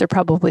athletes are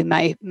probably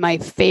my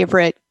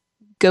favorite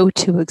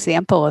go-to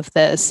example of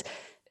this.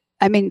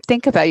 I mean,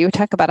 think about it. You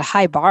talk about a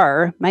high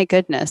bar. My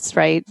goodness,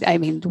 right? I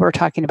mean, we're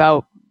talking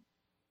about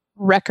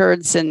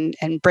records and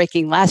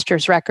breaking last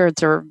year's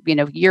records or,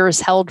 years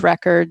held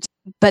records.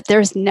 But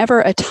there's never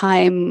a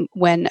time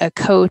when a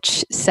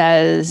coach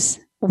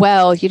says,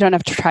 well, you don't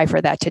have to try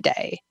for that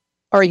today,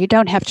 or you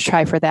don't have to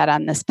try for that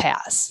on this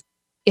pass.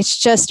 It's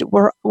just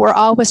we're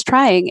always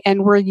trying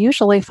and we're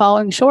usually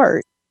falling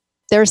short.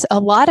 There's a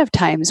lot of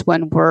times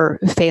when we're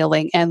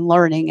failing and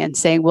learning and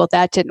saying, well,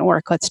 that didn't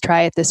work. Let's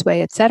try it this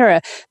way, et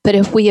cetera. But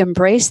if we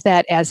embrace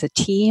that as a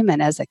team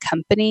and as a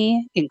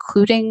company,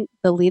 including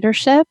the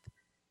leadership,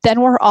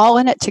 then we're all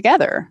in it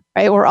together,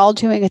 right? We're all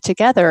doing it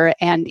together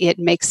and it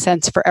makes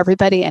sense for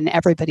everybody and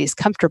everybody's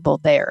comfortable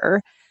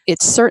there.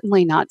 It's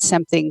certainly not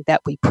something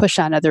that we push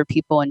on other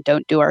people and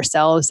don't do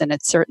ourselves. And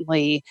it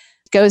certainly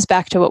goes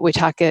back to what we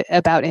talk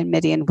about in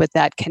Midian with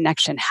that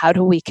connection. How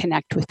do we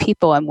connect with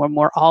people? And when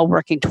we're all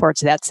working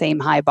towards that same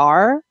high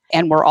bar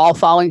and we're all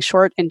falling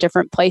short in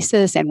different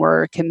places and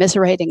we're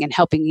commiserating and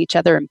helping each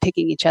other and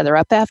picking each other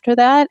up after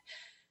that,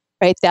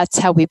 right? That's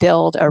how we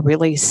build a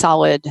really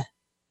solid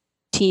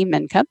team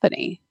and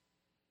company.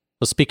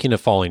 Well, speaking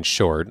of falling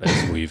short,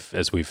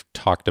 as we've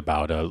talked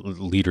about,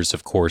 leaders,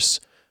 of course,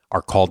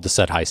 are called to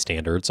set high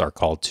standards, are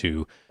called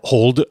to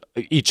hold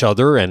each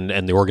other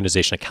and the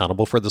organization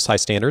accountable for those high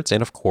standards.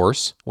 And of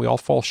course, we all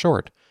fall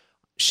short.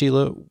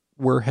 Sheila,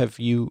 where have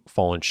you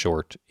fallen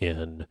short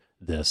in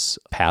this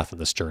path and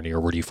this journey,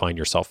 or where do you find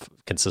yourself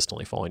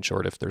consistently falling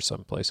short if there's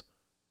some place?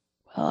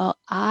 Well,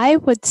 I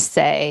would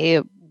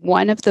say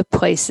one of the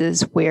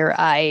places where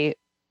I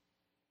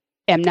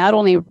am not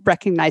only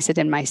recognize it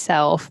in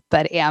myself,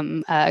 but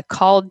am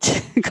called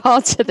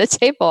to the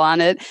table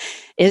on it,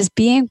 is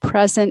being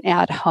present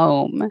at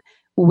home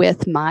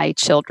with my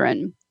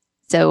children.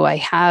 So I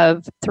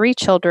have 3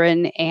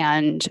 children,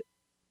 and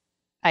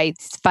I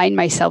find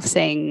myself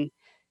saying,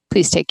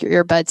 please take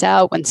your earbuds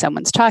out when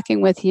someone's talking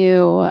with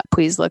you.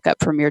 Please look up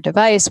from your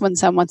device when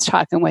someone's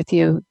talking with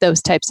you,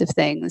 those types of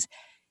things.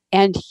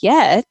 And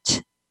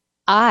yet,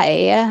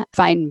 I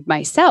find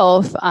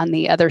myself on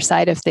the other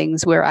side of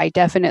things where I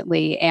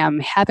definitely am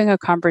having a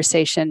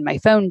conversation, my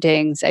phone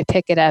dings, I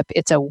pick it up,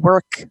 it's a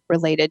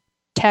work-related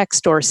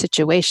text or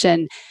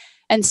situation.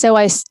 And so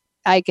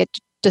I get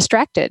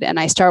distracted and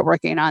I start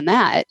working on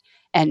that.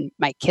 And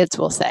my kids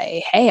will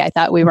say, hey, I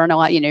thought we weren't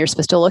allowed, you're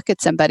supposed to look at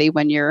somebody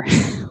when you're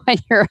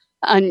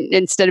on,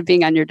 instead of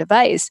being on your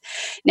device.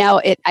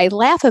 Now, I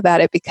laugh about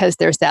it because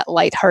there's that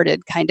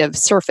lighthearted kind of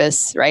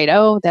surface, right?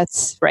 Oh,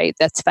 that's right.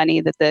 That's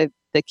funny that the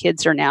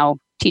kids are now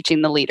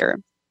teaching the leader.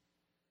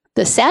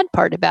 The sad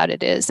part about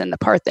it is, and the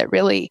part that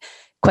really,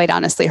 quite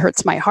honestly,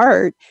 hurts my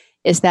heart,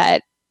 is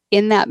that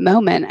in that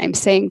moment, I'm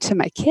saying to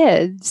my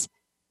kids,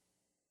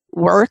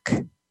 work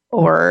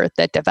or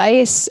the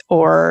device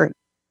or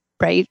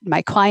right,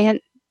 my client,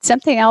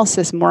 something else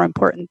is more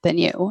important than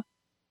you.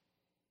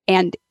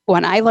 And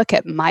when I look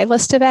at my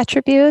list of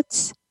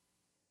attributes,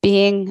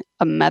 being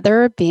a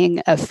mother,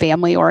 being a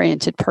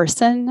family-oriented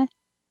person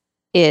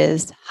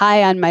is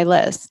high on my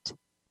list.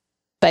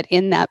 But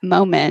in that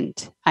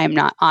moment, I'm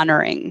not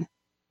honoring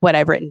what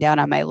I've written down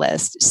on my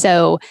list.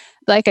 So,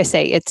 like I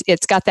say,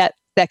 it's got that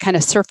kind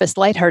of surface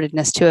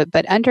lightheartedness to it,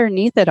 but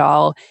underneath it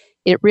all,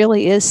 it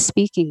really is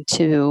speaking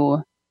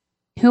to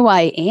who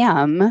I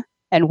am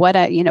and what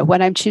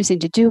I'm choosing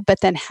to do,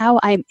 but then how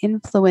I'm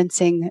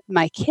influencing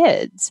my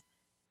kids.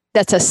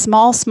 That's a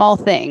small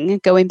thing,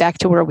 going back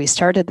to where we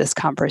started this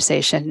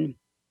conversation,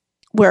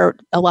 where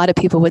a lot of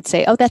people would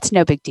say, oh, that's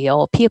no big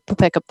deal. People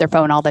pick up their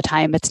phone all the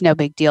time. It's no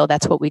big deal.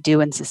 That's what we do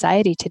in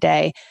society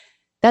today.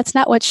 That's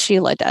not what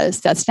Sheila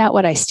does. That's not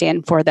what I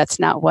stand for. That's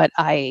not what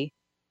I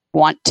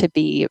want to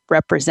be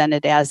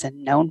represented as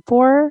and known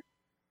for.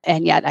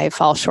 And yet I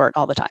fall short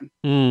all the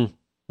time.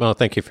 Well,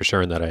 thank you for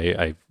sharing that.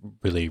 I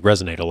really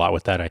resonate a lot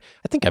with that. I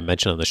think I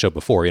mentioned on the show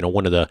before,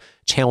 one of the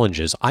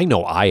challenges I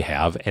know I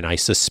have, and I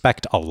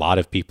suspect a lot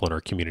of people in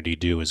our community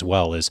do as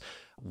well, is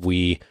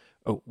we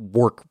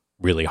work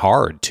really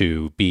hard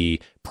to be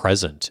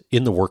present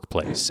in the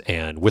workplace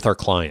and with our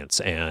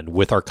clients and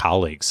with our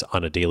colleagues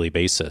on a daily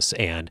basis.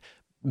 And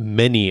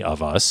many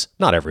of us,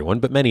 not everyone,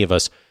 but many of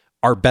us,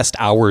 our best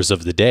hours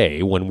of the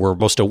day, when we're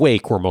most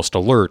awake, we're most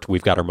alert,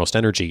 we've got our most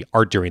energy,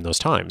 are during those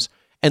times.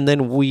 And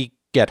then we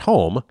get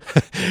home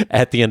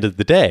at the end of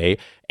the day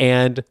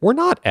and we're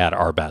not at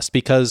our best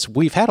because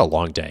we've had a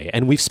long day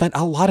and we've spent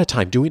a lot of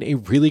time doing a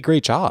really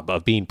great job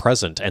of being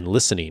present and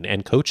listening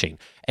and coaching.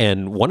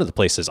 And one of the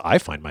places I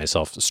find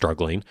myself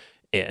struggling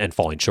and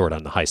falling short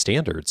on the high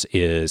standards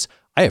is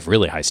I have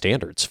really high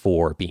standards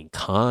for being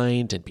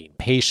kind and being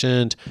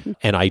patient.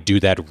 And I do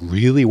that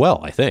really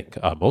well, I think,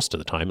 most of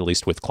the time, at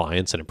least with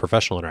clients and in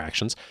professional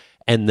interactions.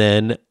 And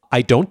then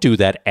I don't do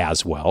that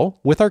as well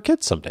with our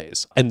kids some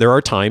days. And there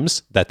are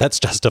times that that's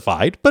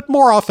justified, but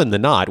more often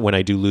than not, when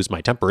I do lose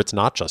my temper, it's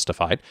not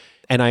justified.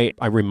 And I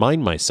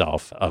remind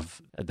myself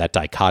of that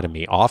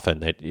dichotomy often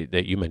that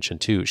you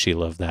mentioned too,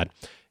 Sheila, of that,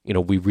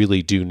 we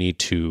really do need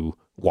to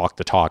walk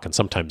the talk. And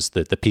sometimes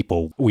the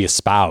people we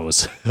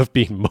espouse of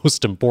being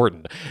most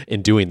important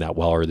in doing that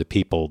well are the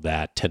people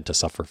that tend to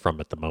suffer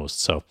from it the most.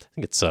 So I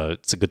think it's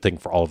a good thing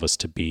for all of us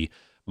to be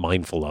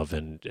mindful of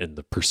in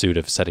the pursuit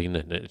of setting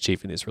and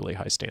achieving these really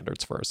high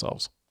standards for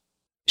ourselves.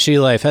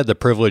 Sheila, I've had the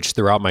privilege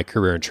throughout my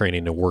career in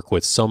training to work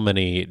with so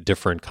many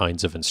different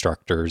kinds of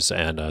instructors,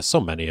 and so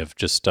many have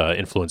just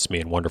influenced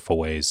me in wonderful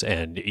ways.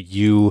 And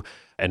you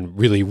and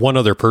really one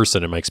other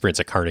person in my experience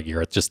at Carnegie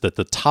are just at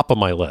the top of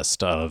my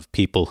list of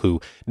people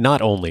who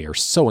not only are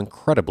so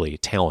incredibly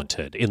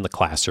talented in the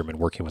classroom and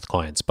working with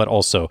clients, but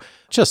also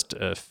just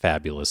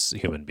fabulous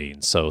human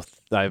beings. So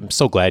I'm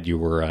so glad you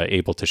were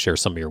able to share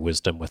some of your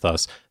wisdom with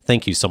us.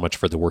 Thank you so much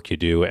for the work you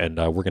do. And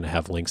we're going to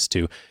have links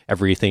to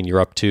everything you're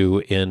up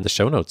to in the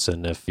show notes.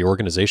 And if your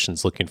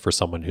organization's looking for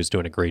someone who's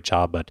doing a great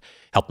job at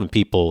helping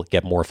people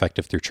get more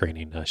effective through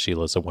training,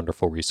 Sheila's a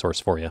wonderful resource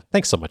for you.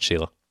 Thanks so much,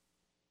 Sheila.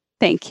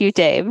 Thank you,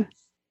 Dave.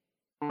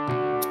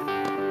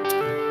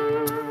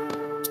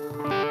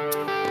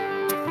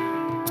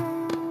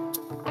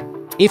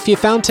 If you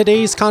found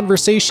today's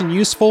conversation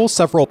useful,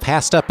 several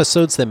past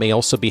episodes that may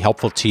also be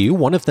helpful to you.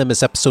 One of them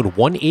is episode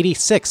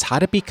 186, How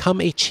to Become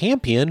a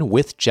Champion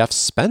with Jeff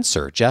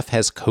Spencer. Jeff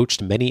has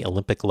coached many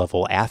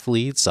Olympic-level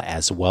athletes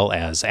as well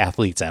as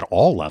athletes at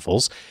all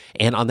levels.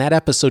 And on that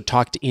episode,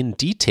 talked in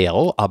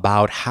detail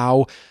about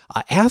how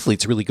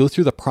athletes really go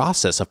through the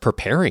process of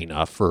preparing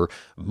for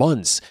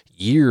months,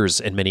 years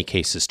in many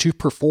cases, to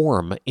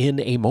perform in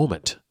a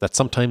moment that's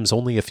sometimes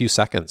only a few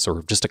seconds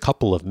or just a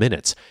couple of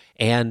minutes.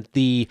 And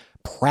the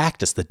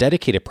practice, the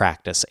dedicated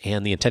practice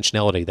and the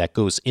intentionality that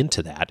goes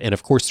into that. And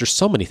of course, there's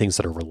so many things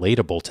that are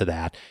relatable to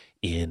that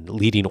in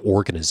leading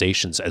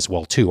organizations as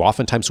well, too.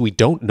 Oftentimes, we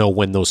don't know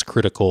when those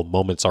critical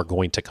moments are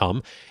going to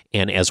come.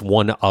 And as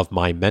one of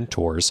my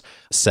mentors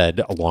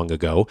said long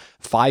ago,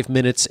 5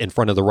 minutes in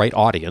front of the right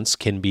audience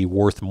can be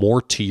worth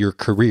more to your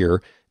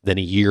career than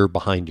a year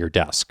behind your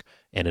desk.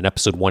 And in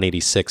episode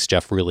 186,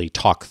 Jeff really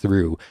talked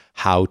through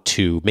how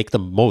to make the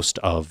most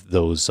of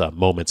those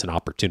moments and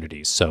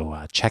opportunities.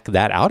 So check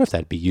that out if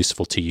that'd be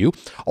useful to you.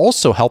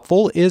 Also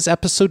helpful is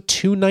episode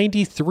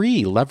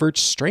 293,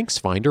 Leverage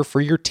StrengthsFinder for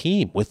your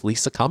team with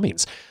Lisa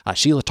Cummings.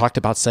 Sheila talked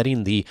about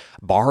setting the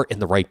bar in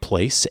the right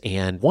place,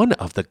 and one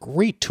of the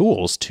great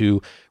tools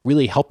to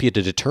really help you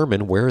to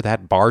determine where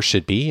that bar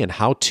should be and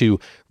how to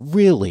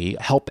really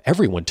help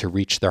everyone to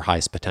reach their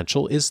highest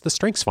potential is the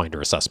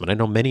StrengthsFinder assessment. I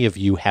know many of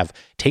you have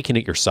taken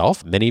it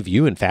yourself. Many of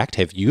you, in fact,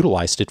 have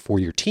utilized it for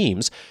your teams.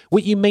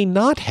 What you may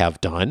not have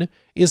done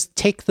is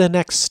take the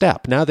next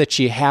step. Now that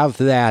you have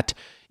that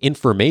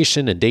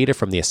information and data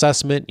from the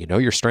assessment, you know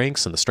your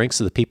strengths and the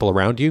strengths of the people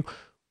around you,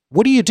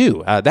 what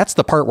do? That's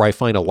the part where I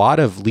find a lot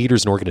of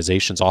leaders and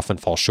organizations often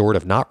fall short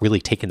of not really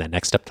taking that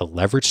next step to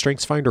leverage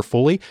StrengthsFinder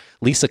fully.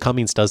 Lisa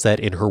Cummings does that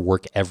in her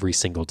work every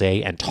single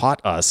day and taught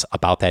us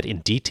about that in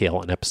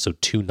detail in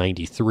episode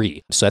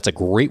 293. So that's a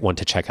great one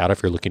to check out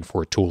if you're looking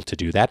for a tool to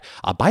do that.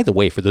 By the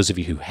way, for those of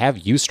you who have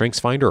used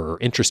StrengthsFinder or are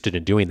interested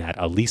in doing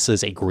that, Lisa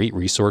is a great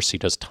resource. She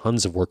does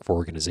tons of work for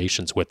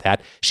organizations with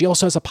that. She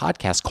also has a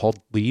podcast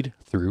called Lead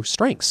Through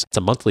Strengths. It's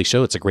a monthly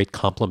show. It's a great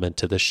complement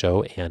to this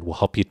show and will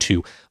help you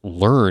to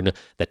learn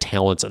the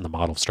talents and the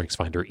model of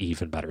StrengthsFinder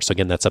even better. So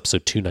again, that's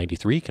episode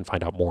 293. You can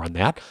find out more on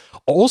that.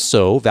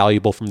 Also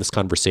valuable from this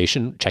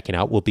conversation, checking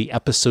out, will be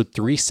episode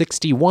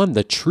 361,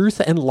 The Truth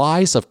and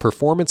Lies of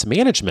Performance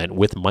Management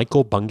with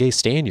Michael Bungay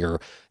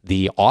Stanier,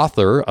 the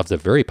author of the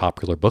very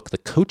popular book, The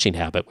Coaching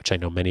Habit, which I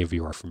know many of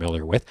you are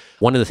familiar with.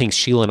 One of the things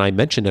Sheila and I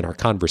mentioned in our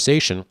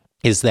conversation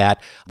is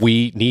that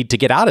we need to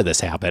get out of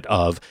this habit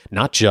of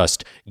not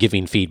just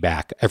giving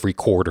feedback every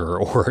quarter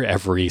or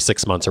every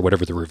 6 months or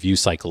whatever the review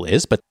cycle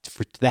is, but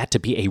for that to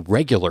be a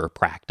regular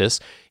practice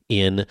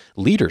in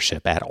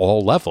leadership at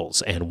all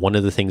levels. And one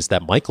of the things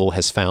that Michael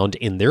has found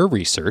in their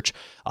research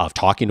of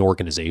talking to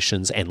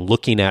organizations and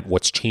looking at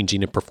what's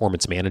changing in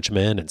performance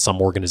management and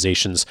some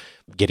organizations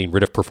getting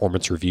rid of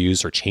performance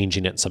reviews or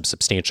changing it in some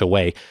substantial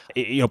way,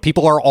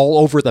 people are all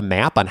over the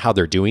map on how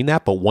they're doing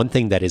that. But one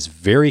thing that is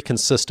very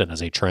consistent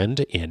as a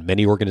trend in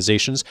many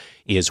organizations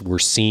is we're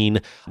seeing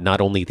not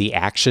only the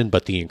action,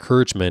 but the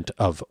encouragement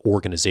of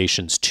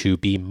organizations to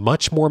be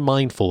much more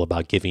mindful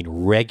about giving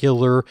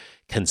regular,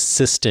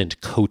 consistent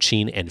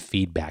coaching and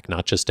feedback,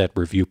 not just at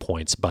review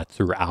points, but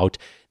throughout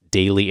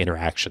daily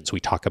interactions.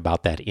 We talk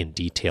about that in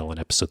detail in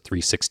episode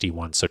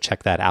 361. So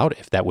check that out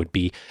if that would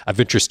be of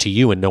interest to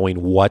you and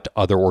knowing what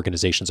other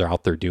organizations are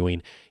out there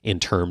doing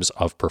in terms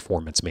of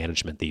performance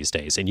management these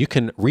days. And you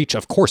can reach,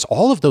 of course,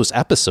 all of those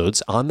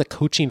episodes on the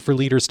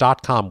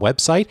coachingforleaders.com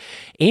website.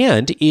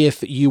 And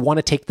if you want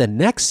to take the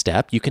next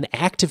step, you can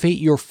activate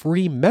your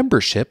free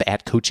membership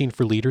at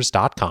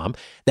coachingforleaders.com.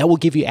 That will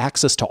give you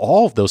access to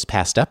all of those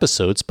past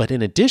episodes. But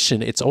in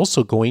addition, it's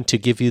also going to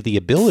give you the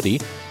ability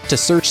to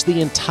search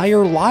the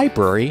entire library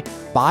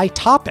by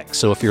topic.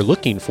 So if you're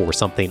looking for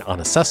something on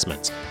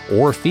assessments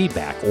or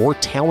feedback or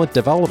talent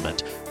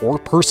development or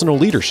personal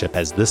leadership,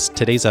 as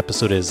today's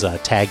episode is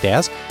tagged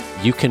as,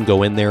 you can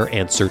go in there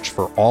and search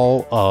for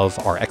all of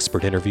our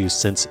expert interviews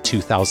since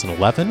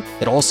 2011.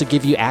 It'll also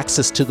give you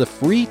access to the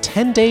free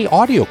 10-day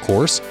audio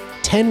course,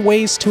 10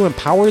 Ways to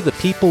Empower the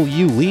People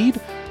You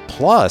Lead,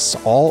 plus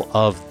all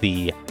of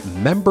the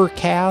member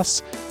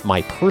casts,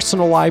 my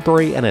personal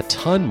library, and a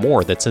ton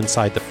more that's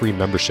inside the free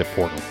membership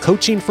portal.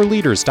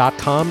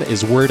 Coachingforleaders.com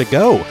is where to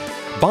go.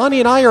 Bonnie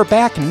and I are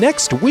back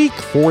next week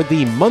for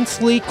the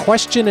monthly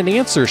question and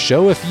answer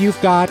show. If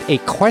you've got a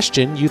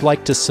question you'd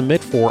like to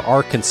submit for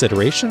our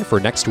consideration for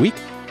next week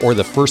or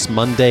the first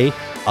Monday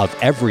of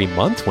every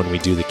month when we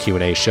do the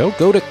Q&A show,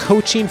 go to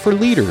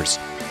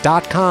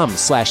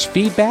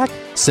coachingforleaders.com/feedback.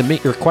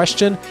 Submit your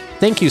question.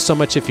 Thank you so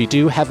much if you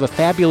do. Have a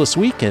fabulous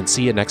week and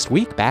see you next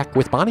week back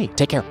with Bonnie.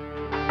 Take care.